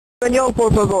Español,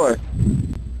 por favor.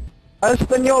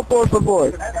 Español, por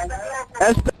favor.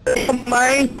 Español,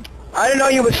 man. I didn't know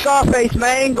you were Scarface,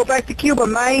 man. Go back to Cuba,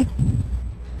 man.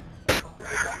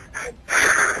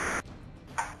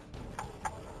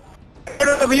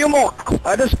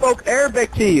 I just spoke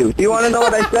Arabic to you. Do you want to know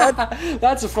what I said?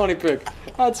 That's a funny pick.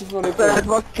 That's a funny pick. I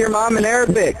fucked your mom in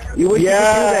Arabic. You wish you could do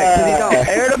that,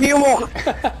 because you don't.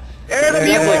 Arabic.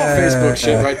 That's like Facebook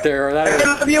shit right there. That is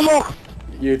Arabic.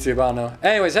 YouTube, I don't know.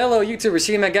 Anyways, hello YouTubers,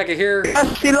 CMagaka here. I'm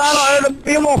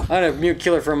I'm gonna mute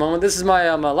Killer for a moment. This is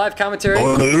my live commentary.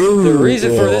 The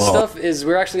reason for this stuff is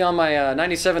we're actually on my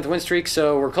 97th win streak,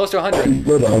 so we're close to 100.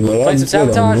 Playing some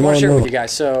Sabotage, want to share it with you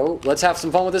guys. So let's have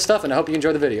some fun with this stuff, and I hope you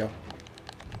enjoy the video.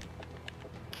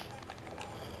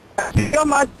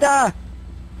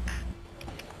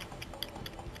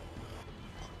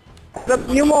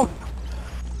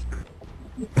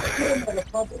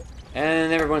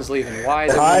 And everyone's leaving. Why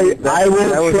is it I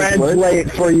will translate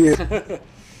for you.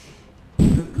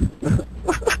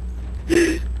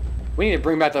 We need to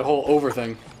bring back that whole over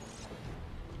thing.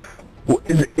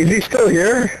 Is he still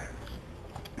here?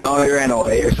 Oh, he ran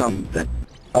away or something.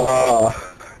 I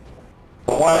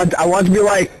want to be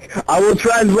like, I will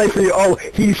translate for you. Oh,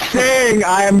 he's saying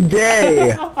I am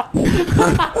gay.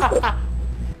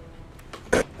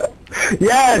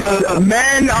 Yes,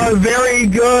 men are very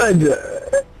good.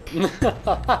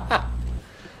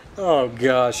 Oh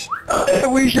gosh.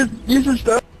 You should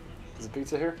start. Is the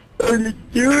pizza here? Doing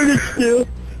it still.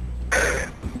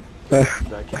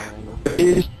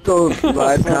 He's still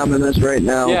live commenting this right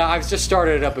now. Yeah, I've just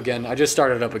started it up again. I just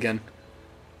started it up again.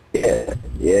 Yeah,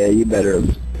 you better.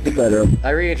 I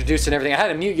reintroduced and everything. I had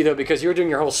to mute you though because you were doing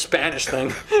your whole Spanish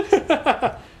thing.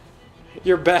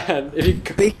 You're bad. I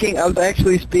was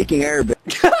actually speaking Arabic.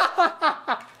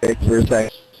 For a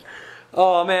second.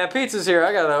 Oh man, pizza's here.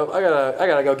 I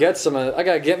gotta go get some. I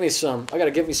gotta get me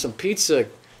some pizza.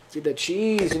 Get that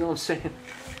cheese. You know what I'm saying?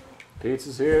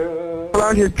 Pizza's here.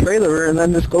 Around your trailer and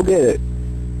then just go get it.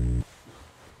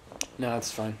 No,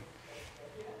 it's fine.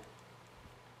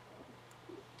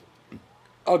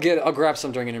 I'll grab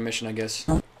some during intermission, I guess.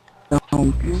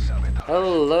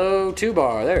 Hello,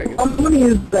 2-bar. There we go. I'm gonna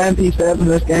use the MP7 in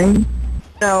this game.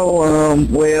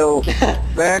 Well,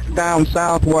 back down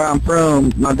south where I'm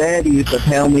from, my dad used to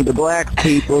tell me the black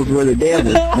peoples were the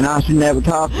devil, and I should never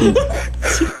talk to them.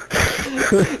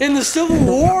 In the Civil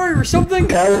War or something?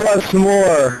 That was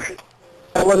more.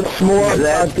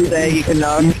 That's the day you can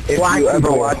if you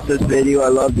ever watch this video, I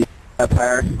love you,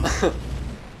 Empire.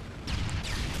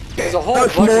 There's a whole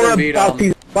That's bunch more of beat about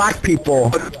these black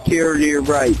people. Here to your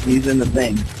right, he's in the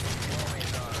thing.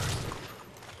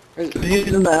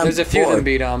 There's a few of them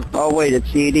beat Oh wait, it's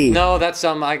CD. No, that's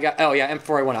I got. Oh yeah,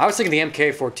 M4A1. I was thinking the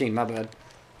MK14. My bad.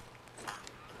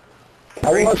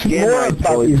 I want more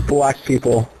about these black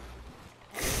people.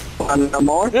 Want no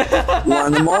more?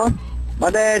 Want no more? My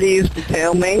dad used to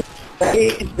tell me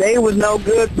they was no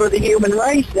good for the human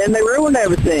race, and they ruined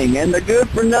everything, and they're good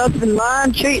for nothing,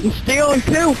 lying, cheating, stealing,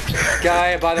 too.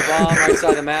 Guy by the bomb right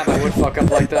side of the map. I would fuck up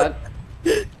like that.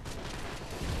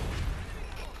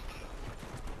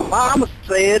 Mama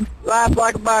said, life's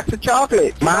like a box of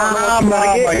chocolates. My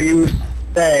mama used to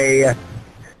say,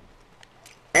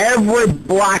 every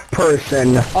black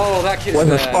person was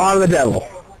a spawn of the devil.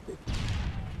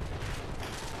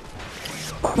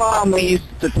 My mama used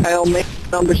to tell me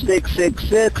number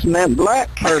 666 meant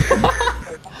black person.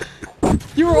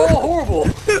 You were all horrible.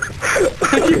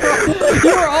 you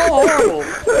were all horrible.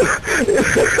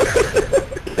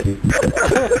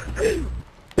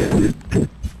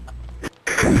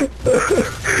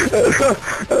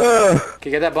 Okay,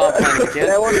 get that bomb planted again.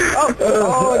 Oh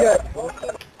my god.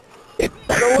 Get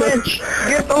the winch.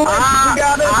 Get the winch. We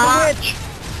got it, the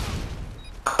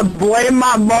winch. Blame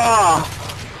my ma.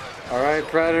 Alright,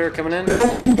 Predator coming in.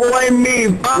 Don't blame me.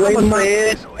 Mama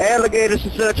said alligators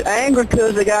are such angry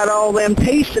because they got all them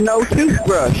teeth and no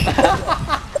toothbrush.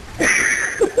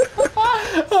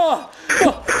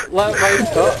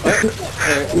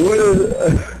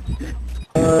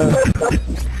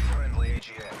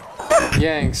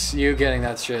 Yanks, you getting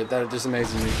that shit. That just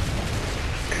amazes me.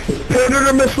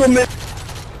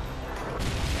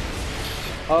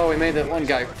 Oh, we made that one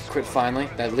guy quit finally.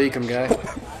 That Leakum guy.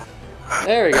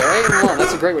 There we go, 8-1.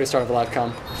 That's a great way to start the live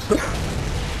com.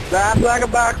 Life's like a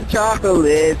box of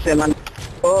chocolates and my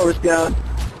forest gun.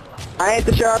 I ain't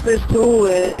the sharpest tool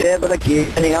in it, but I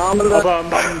keep any on the look. Bum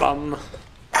bum bum.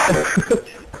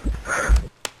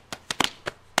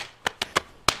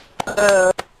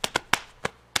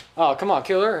 Oh, come on,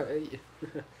 Killer.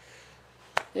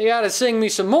 You gotta sing me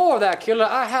some more of that, Killer.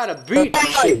 I had a beat and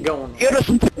shit going. Get us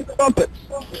some trumpets.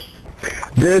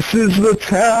 This is the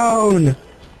town!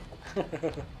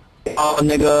 Oh,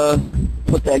 nigga.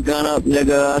 Put that gun up,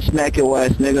 nigga. Smack your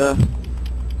ass, nigga.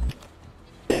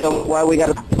 So why we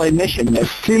gotta play mission, nigga?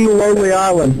 Team Lonely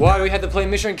Island. Why do we have to play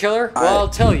Mission Killer? Well, I'll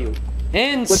tell you.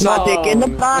 In With song. my dick in the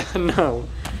box? No.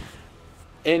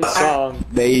 In song.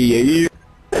 Baby.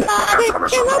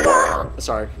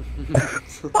 Sorry.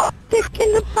 Dick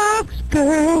in the box,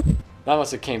 girl. That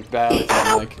must have came badly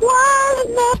from like. Want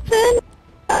nothing.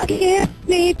 A gift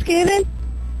needs giving,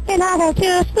 and I have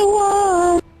just the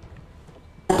one.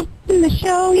 Nothing to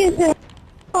show you that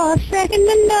for a second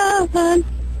to nothing.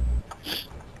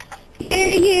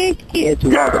 Yeah. To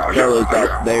all the fellas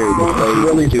out there that play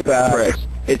really too fast.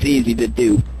 It's easy to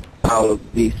do. All of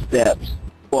these steps.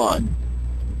 1.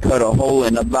 Cut a hole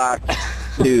in the box.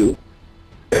 2.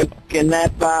 Look in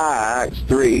that box.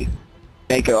 3.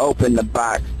 Make her open the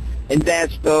box. And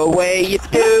that's the way you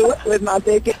do it with my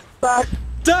dick in the box.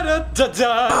 Da da da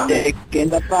da. Dick in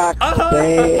the box. With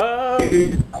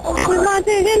my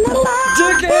dick in the box.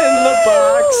 Dick in the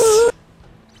box.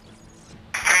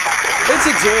 It's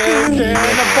a dick in the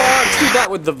box. Do that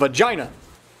with the vagina.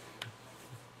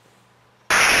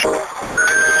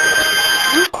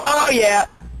 Oh yeah.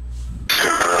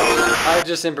 I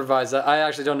just improvised that. I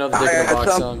actually don't know the dick in the I box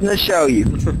got song. something to show you.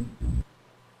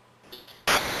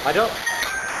 I don't.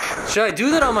 Should I do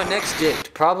that on my next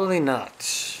date? Probably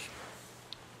not.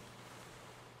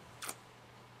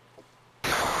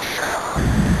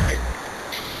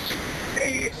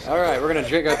 Alright, we're gonna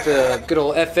drink out the good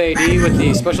old FAD with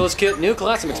the specialist kit. New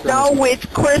classroom experiment. No, it's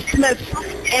Christmas,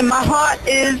 and my heart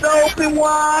is open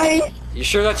wide. You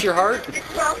sure that's your heart?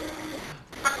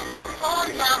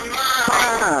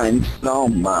 Fine, so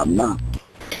mama.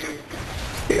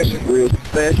 It's real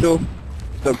special,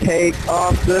 so take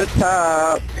off the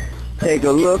top. Take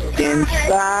a look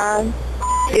inside.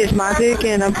 It's my dick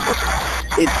and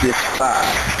it's just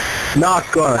fine. Not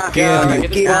gonna Get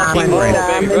this ball team roll,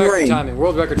 baby. Record timing.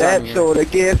 World record timing. That sort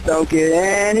of gift don't get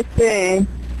anything.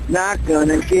 Not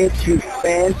gonna get you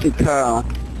fancy car.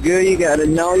 Girl, you gotta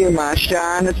know you're my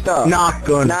shining star. Not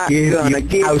gonna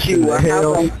get you a house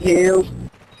on hills.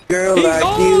 Girl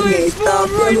like you need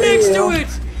something right next to real.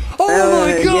 it! Oh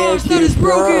my gosh, that is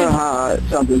broken!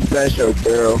 Something special,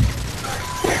 girl.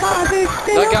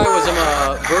 That guy was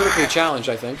vertically challenged,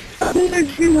 I think.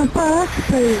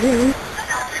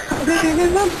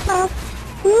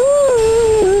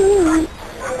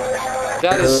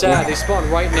 That is sad. They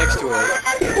spawned right next to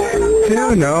it.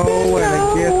 You know when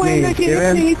a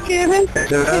gift needs given,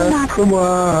 just the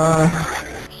one.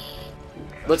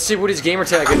 Let's see what his gamer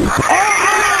tag is.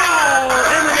 Oh!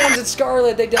 M&M's and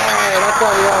Scarlet, they died. I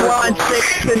thought we all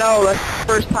 1-6-0. That's the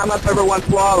first time I've ever won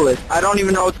flawless. I don't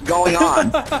even know what's going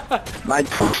on. My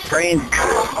brain.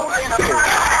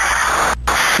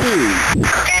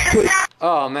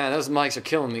 Oh man, those mics are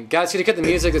killing me. Guys, can you cut the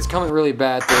music? It's coming really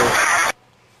bad through.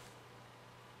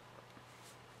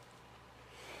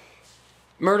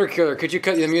 Murder Killer, could you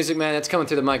cut the music, man? It's coming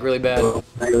through the mic really bad.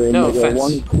 No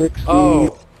offense.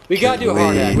 Oh, we gotta do a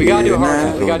hard ad. We gotta do a hard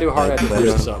ad. We gotta do a hard ad to push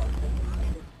this up.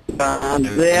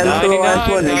 99,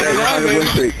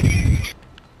 Winstreak.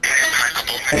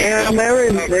 And I'm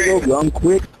married, nigga, run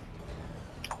quick.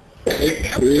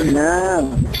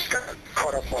 Now.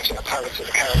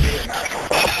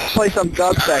 Play some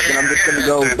dubstep and I'm just gonna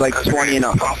go like 20 and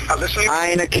up.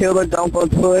 I ain't a killer, don't go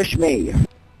push me.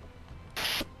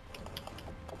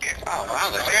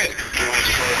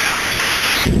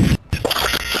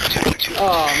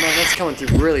 Oh man, that's coming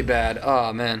through really bad.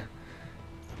 Oh man.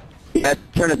 Yeah,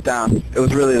 turn it down. It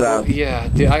was really loud. Yeah,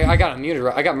 dude, I got it muted.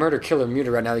 I got Murder Killer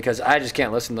muted right now because I just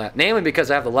can't listen to that. Namely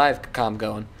because I have the live comm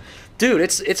going. Dude,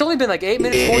 it's only been like 8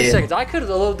 minutes 40 seconds. I could have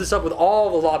loaded this up with all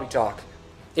the lobby talk.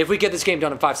 If we get this game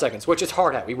done in 5 seconds, which is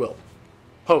hard at, we will.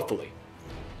 Hopefully.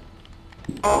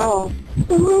 Oh.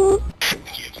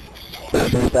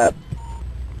 That.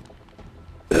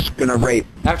 Just gonna rape.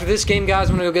 After this game, guys,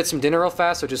 I'm gonna go get some dinner real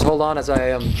fast, so just hold on as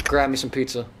I grab me some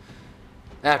pizza.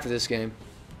 After this game.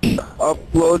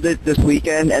 Upload it this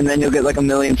weekend, and then you'll get like 1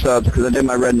 million subs, because I did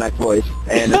my redneck voice.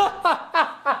 And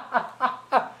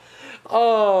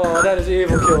oh, that is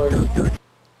evil, Killer.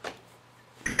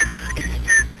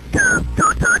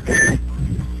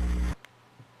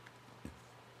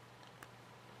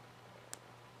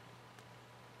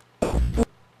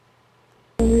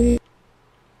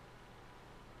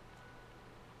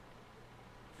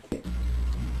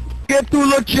 get to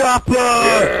the chopper!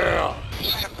 Yeah!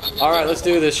 Alright, let's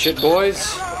do this shit,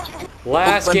 boys.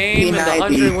 Last game in the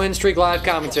 100 win streak live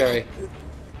commentary.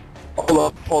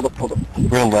 Hold up.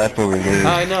 Real laugh over there.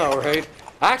 I know, right?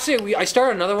 Actually, I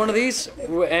started another one of these,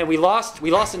 and we lost. We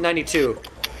lost in '92.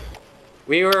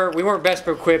 We weren't best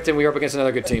equipped, and we were up against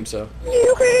another good team. So.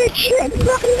 You can shit,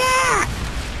 look at that.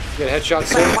 Get a headshot.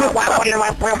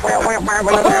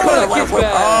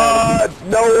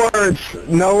 No words.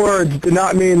 No words. Did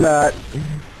not mean that.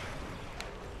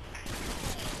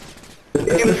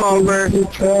 Game's over.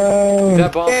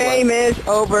 That bomb Game is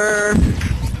over.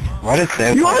 Why did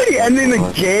Sam? You already ending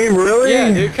the game, really?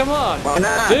 Yeah, dude, come on. Why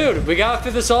not? Dude, we gotta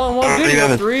fit this all in one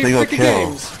video. 3 freaking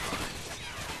games.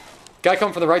 Guy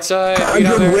coming from the right side.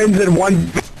 100 wins in one.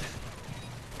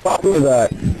 Fuck with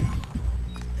that.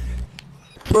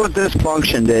 That's what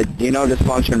Dysfunction did. You know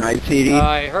Dysfunction, right, CD?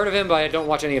 I heard of him, but I don't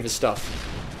watch any of his stuff.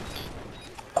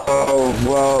 Oh,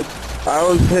 well, I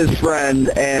was his friend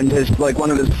and like one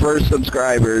of his first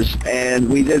subscribers, and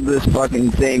we did this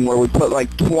fucking thing where we put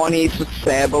like 20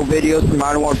 Sabo videos from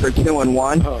Modern Warfare 2 in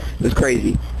one. Oh. It was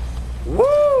crazy. Woo!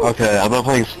 Okay, I'm not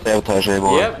playing Sabotage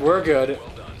anymore. Yep, we're good.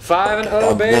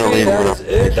 5-0, baby. That's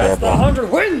it. That's the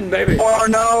 100 win, baby. Oh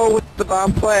no, with the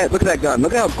bomb plant. Look at that gun.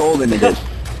 Look at how golden it is.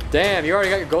 Damn, you already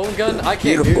got your golden gun? I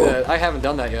can't do that. I haven't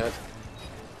done that yet.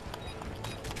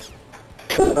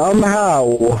 Somehow.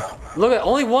 Look at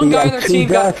only one guy on their team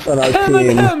got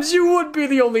M&M's. You would be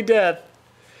the only death.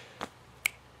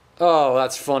 Oh,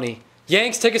 that's funny.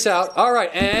 Yanks, take us out. All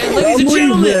right, and ladies and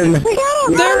gentlemen,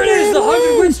 there it is, the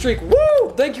 100 win streak.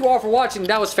 Woo! Thank you all for watching.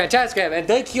 That was fantastic, and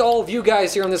thank you all of you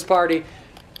guys here on this party.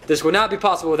 This would not be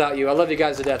possible without you. I love you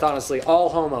guys to death, honestly. All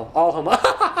homo. All homo.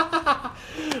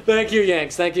 Thank you,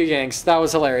 Yanks. Thank you, Yanks. That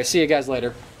was hilarious. See you guys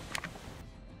later.